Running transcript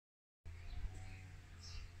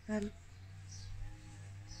Um,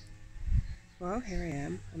 well, here I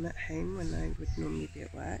am. I'm at home when I would normally be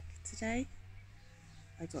at work today.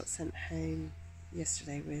 I got sent home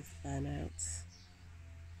yesterday with burnout.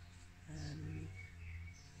 Um,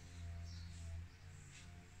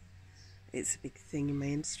 it's a big thing in my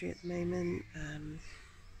industry at the moment.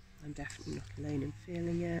 I'm definitely not alone in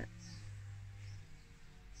feeling it.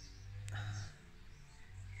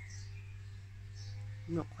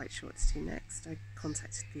 I'm not quite sure what to do next. I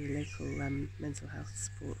contacted the local mental health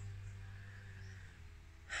support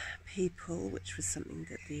people, which was something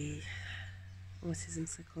that the autism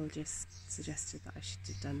psychologist suggested that I should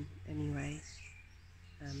have done anyway.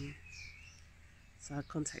 So I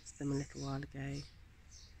contacted them a little while ago.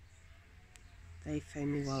 They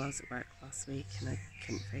phoned me while I was at work last week and I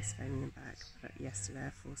couldn't face phoning them back, but yesterday I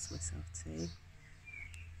forced myself to.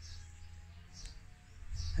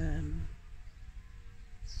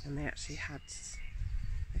 And they actually had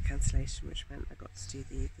a cancellation, which meant I got to do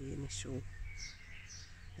the initial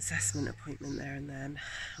assessment appointment there and then,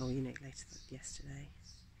 or later yesterday.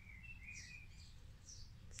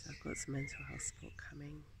 So I've got some mental health support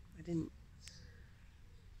coming. I didn't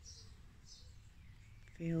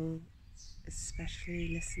feel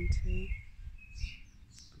especially listened to.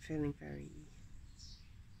 I'm feeling very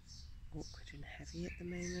awkward and heavy at the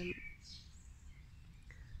moment.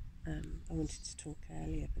 I wanted to talk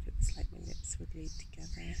earlier, but it was like my lips were glued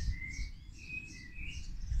together.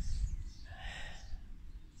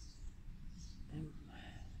 I'm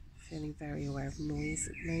feeling very aware of noise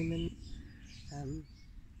at the moment.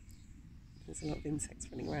 There's a lot of insects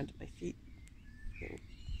running around at my feet. Little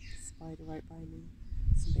spider right by me,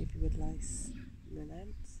 some baby woodlice and an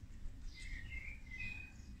ant.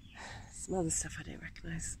 Some other stuff I don't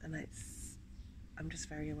recognise, and I'm just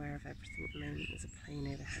very aware of everything at the moment. There's a plane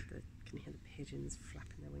overhead that can hear the pigeons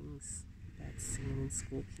flapping their wings, birds singing and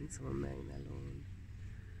squawking, someone mowing their lawn.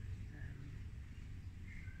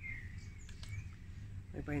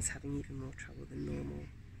 My brain's having even more trouble than normal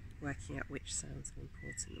working out which sounds are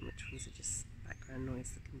important and which ones are just background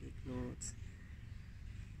noise that can be ignored.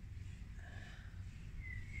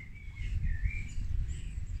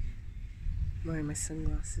 I'm wearing my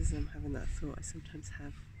sunglasses and I'm having that thought I sometimes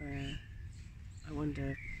have where I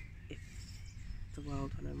wonder if the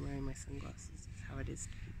world when I'm wearing my sunglasses is how it is to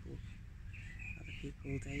other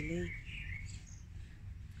people daily.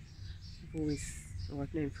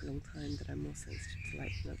 I've known for a long time that I'm more sensitive to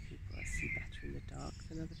light than other people. I see better in the dark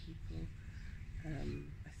than other people. I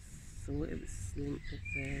thought it was linked with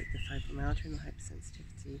the fibromyalgia and the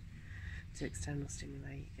hypersensitivity to external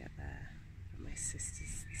stimuli you get there. But my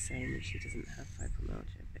sister's the same, and she doesn't have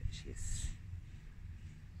fibromyalgia, but she's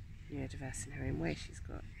neurodiverse in her own way. She's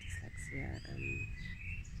got dyslexia and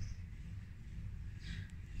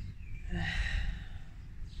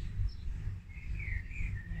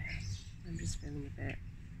I'm just feeling a bit,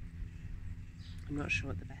 I'm not sure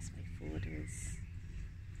what the best way forward is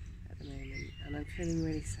at the moment, and I'm feeling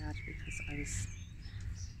really sad because I was,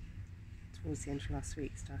 towards the end of last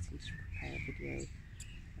week, starting to prepare a video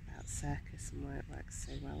about circus and why it works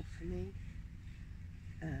so well for me.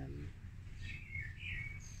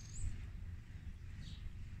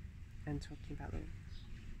 And talking about the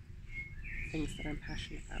things that I'm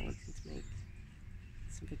passionate about, wanting to make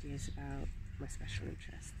some videos about my special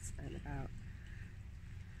interests and about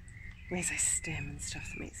ways I stim and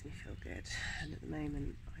stuff that makes me feel good. And at the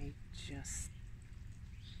moment I just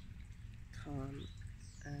can't,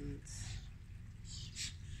 and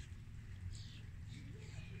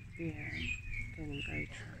feeling very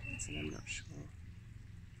trapped, and I'm not sure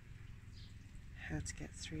how to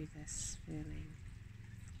get through this feeling.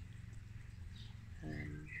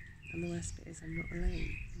 And the worst bit is I'm not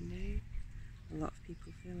alone, A lot of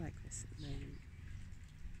people feel like this at the moment.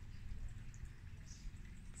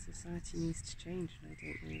 Society needs to change, and I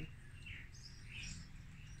don't know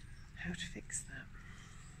how to fix that.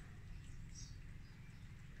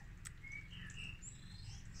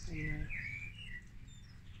 Anyway,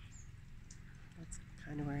 that's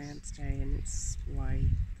kind of where I am today, and it's why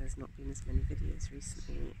there's not been as many videos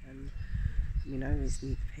recently. And I always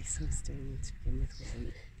knew the pace I was doing to begin with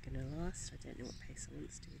wasn't going to last. I don't know what pace I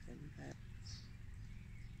want to do with them, but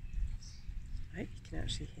I hope you can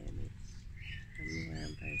actually hear me. I'm aware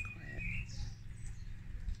I'm very quiet.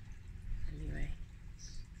 Anyway,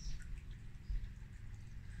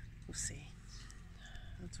 we'll see.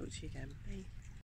 I'll talk to you again. Bye.